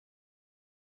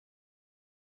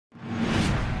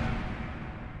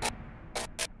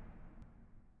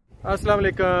अस्सलाम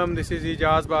वालेकुम, this is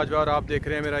Ejaz Bajwa और आप देख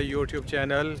रहे हैं मेरा यूट्यूब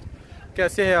चैनल।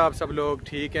 कैसे हैं आप सब लोग?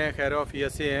 ठीक हैं, खैर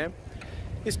आफियत से हैं।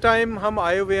 इस टाइम हम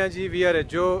आए हुए हैं जी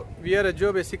वियारेज्जो।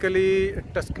 वियारेज्जो बेसिकली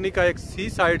टस्कनी का एक सी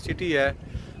साइड सिटी है,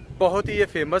 बहुत ही ये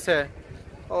फेमस है।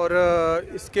 और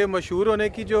इसके मशहूर होने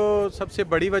की जो सबसे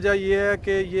बड़ी वजह ये है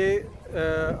कि ये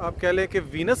आप कह लें कि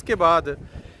वीनस के बाद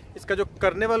इसका जो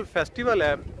कार्निवल फेस्टिवल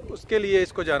है उसके लिए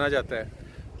इसको जाना जाता है।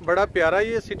 बड़ा प्यारा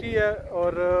ये सिटी है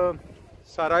और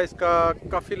सारा इसका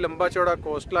काफ़ी लंबा चौड़ा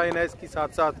कोस्ट लाइन है इसकी साथ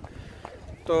साथ।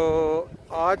 तो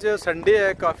आज संडे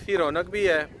है, काफ़ी रौनक भी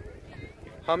है।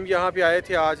 हम यहाँ पे आए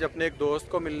थे आज अपने एक दोस्त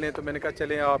को मिलने, तो मैंने कहा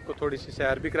चलें आपको थोड़ी सी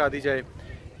सैर भी करा दी जाए।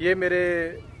 ये मेरे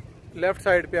लेफ़्ट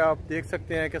साइड पे आप देख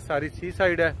सकते हैं कि सारी सी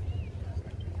साइड है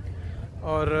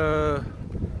और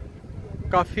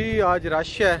काफ़ी आज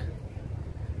रश है।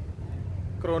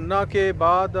 कोरोना के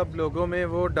बाद अब लोगों में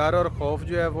वो डर और खौफ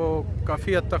जो है वो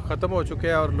काफ़ी हद तक ख़त्म हो चुके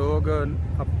हैं और लोग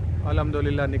अब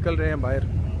अल्हम्दुलिल्लाह निकल रहे हैं बाहर।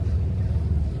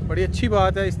 बड़ी अच्छी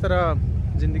बात है, इस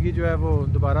तरह ज़िंदगी जो है वो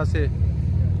दोबारा से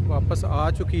वापस आ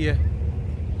चुकी है।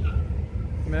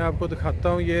 मैं आपको दिखाता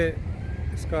हूँ ये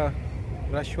इसका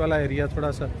रश वाला एरिया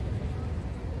थोड़ा सा।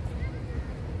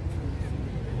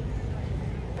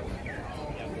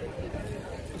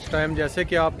 इस टाइम जैसे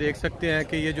कि आप देख सकते हैं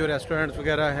कि ये जो रेस्टोरेंट्स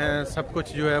वगैरह हैं सब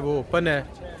कुछ जो है वो ओपन है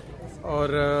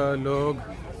और लोग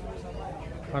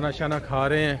खाना शाना खा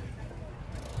रहे हैं।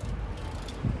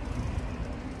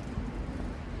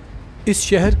 इस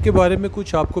शहर के बारे में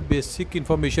कुछ आपको बेसिक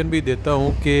इन्फॉर्मेशन भी देता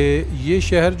हूँ कि ये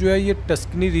शहर जो है ये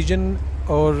टस्कनी रीजन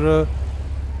और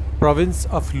प्रोविंस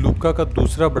ऑफ लूका का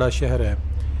दूसरा बड़ा शहर है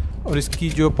और इसकी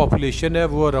जो पॉपुलेशन है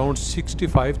वो अराउंड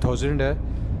 65,000 है।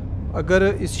 अगर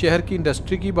इस शहर की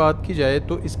इंडस्ट्री की बात की जाए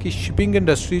तो इसकी शिपिंग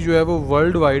इंडस्ट्री जो है वो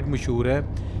वर्ल्ड वाइड मशहूर है,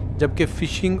 जबकि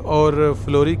फ़िशिंग और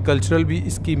फ्लोरिकल्चरल भी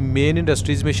इसकी मेन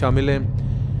इंडस्ट्रीज़ में शामिल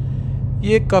हैं।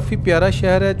 ये काफ़ी प्यारा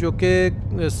शहर है जो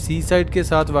कि सी साइड के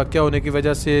साथ वाक़ होने की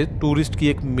वजह से टूरिस्ट की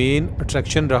एक मेन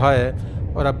अट्रैक्शन रहा है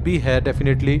और अब भी है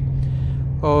डेफिनेटली।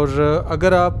 और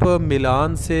अगर आप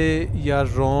मिलान से या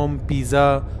रोम,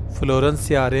 पिज़ा, फ्लोरेंस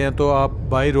से आ रहे हैं तो आप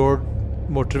बाई रोड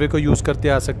मोटरवे को यूज़ करते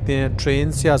आ सकते हैं, ट्रेन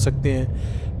से आ सकते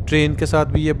हैं। ट्रेन के साथ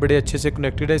भी ये बड़े अच्छे से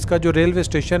कनेक्टेड है। इसका जो रेलवे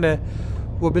स्टेशन है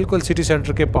वो बिल्कुल सिटी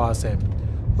सेंटर के पास है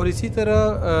और इसी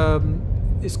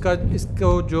तरह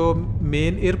इसको जो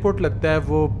मेन एयरपोर्ट लगता है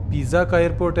वो पिज़ा का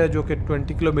एयरपोर्ट है जो कि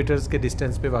 20 किलोमीटर्स के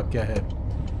डिस्टेंस पे वाक़ है।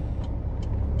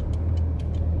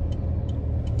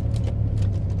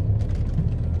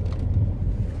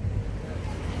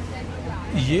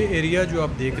 ये एरिया जो आप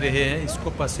देख रहे हैं इसको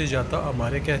पासे जाता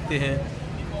हमारे कहते हैं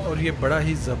और ये बड़ा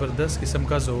ही ज़बरदस्त किस्म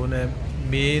का जोन है,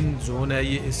 मेन जोन है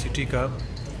ये इस सिटी का।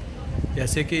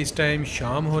 जैसे कि इस टाइम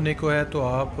शाम होने को है तो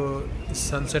आप इस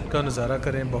सनसेट का नज़ारा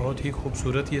करें, बहुत ही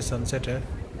खूबसूरत ये सनसेट है।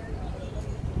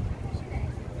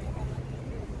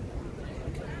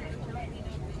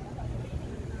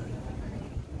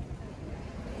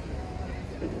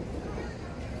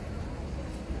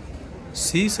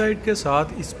 सी साइड के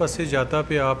साथ इस पासे जाता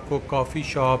पे आपको कॉफ़ी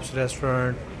शॉप्स,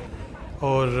 रेस्टोरेंट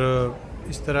और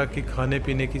इस तरह की खाने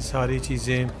पीने की सारी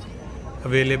चीज़ें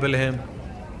अवेलेबल हैं।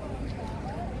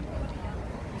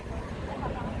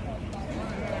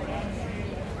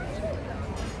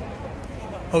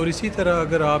 और इसी तरह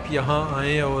अगर आप यहाँ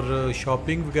आएँ और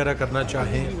शॉपिंग वगैरह करना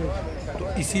चाहें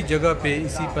तो इसी जगह पे,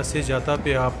 इसी पासे जाता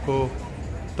पे आपको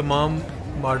तमाम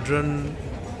मॉडर्न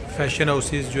फैशन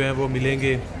हाउसेस जो हैं वो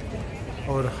मिलेंगे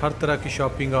और हर तरह की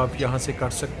शॉपिंग आप यहाँ से कर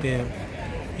सकते हैं।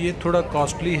 ये थोड़ा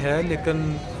कॉस्टली है लेकिन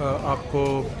आपको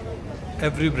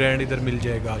एवरी ब्रांड इधर मिल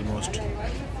जाएगा ऑलमोस्ट।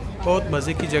 बहुत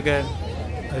मज़े की जगह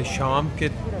है। शाम के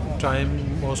टाइम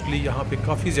मोस्टली यहाँ पे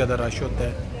काफ़ी ज़्यादा रश होता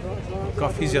है,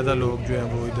 काफ़ी ज़्यादा लोग जो हैं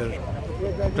वो इधर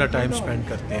अपना टाइम स्पेंड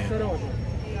करते हैं।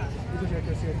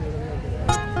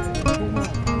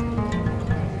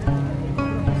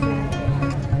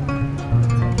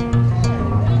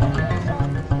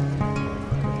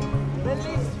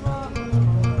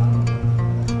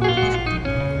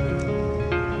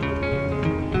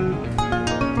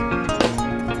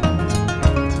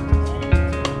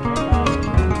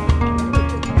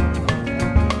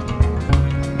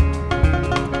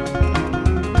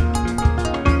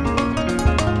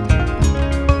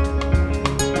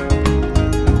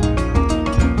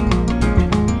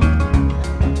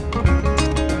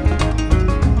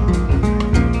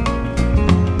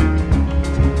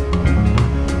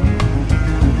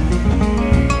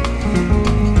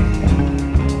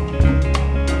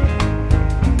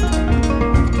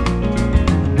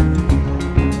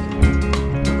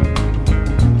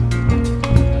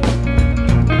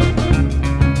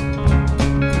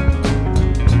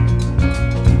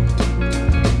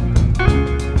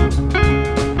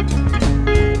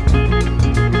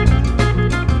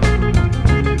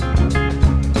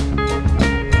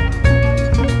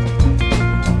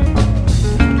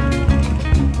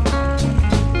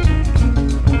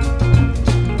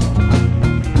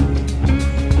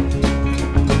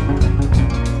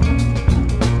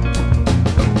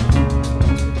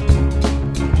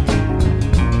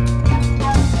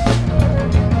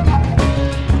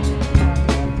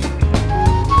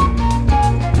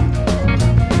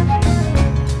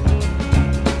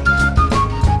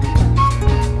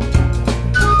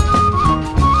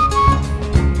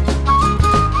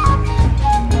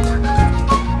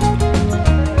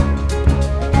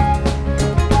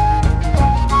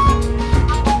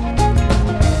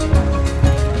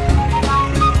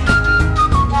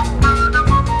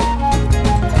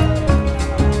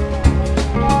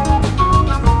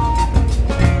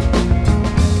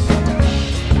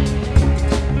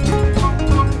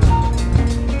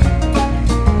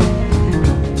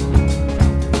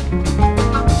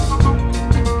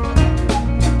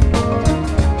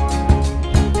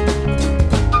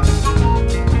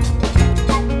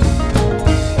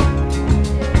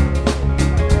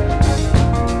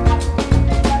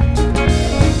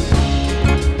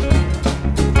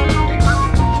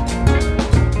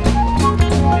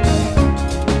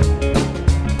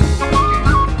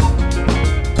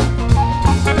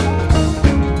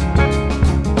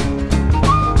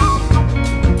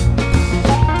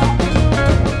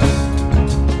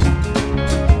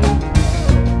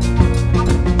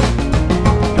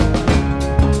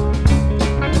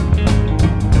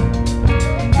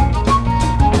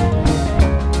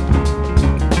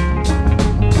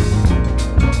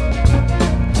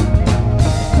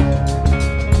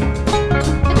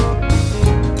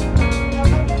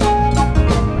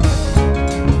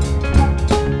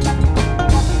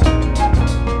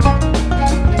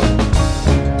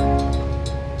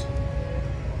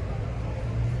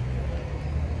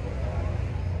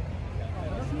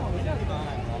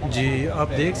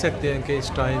 देख सकते हैं कि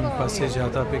इस टाइम पासे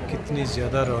ज़्यादा पे कितनी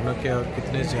ज़्यादा रौनक है और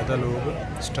कितने ज़्यादा लोग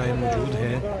इस टाइम मौजूद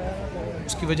हैं।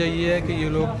 उसकी वजह ये है कि ये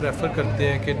लोग प्रेफर करते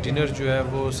हैं कि डिनर जो है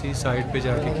वो सी साइड पे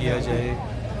जाके किया जाए,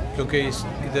 क्योंकि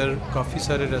इधर काफ़ी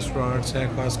सारे रेस्टोरेंट्स हैं,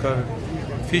 ख़ासकर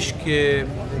फ़िश के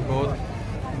बहुत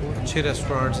अच्छे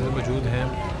रेस्टोरेंट्स मौजूद हैं,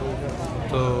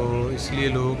 तो इसलिए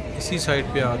लोग इसी साइड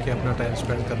पे आके अपना टाइम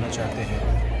स्पेंड करना चाहते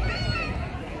हैं।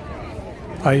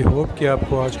 आई होप कि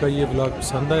आपको आज का ये व्लॉग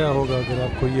पसंद आया होगा। अगर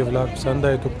आपको ये व्लॉग पसंद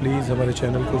आए तो प्लीज़ हमारे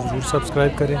चैनल को ज़रूर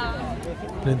सब्सक्राइब करें,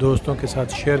 अपने दोस्तों के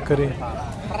साथ शेयर करें,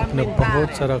 अपना बहुत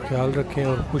सारा ख्याल रखें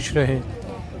और खुश रहें।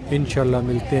 इंशाल्लाह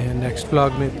मिलते हैं नेक्स्ट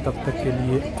व्लॉग में, तब तक के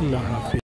लिए अल्लाह हाफ़िज़।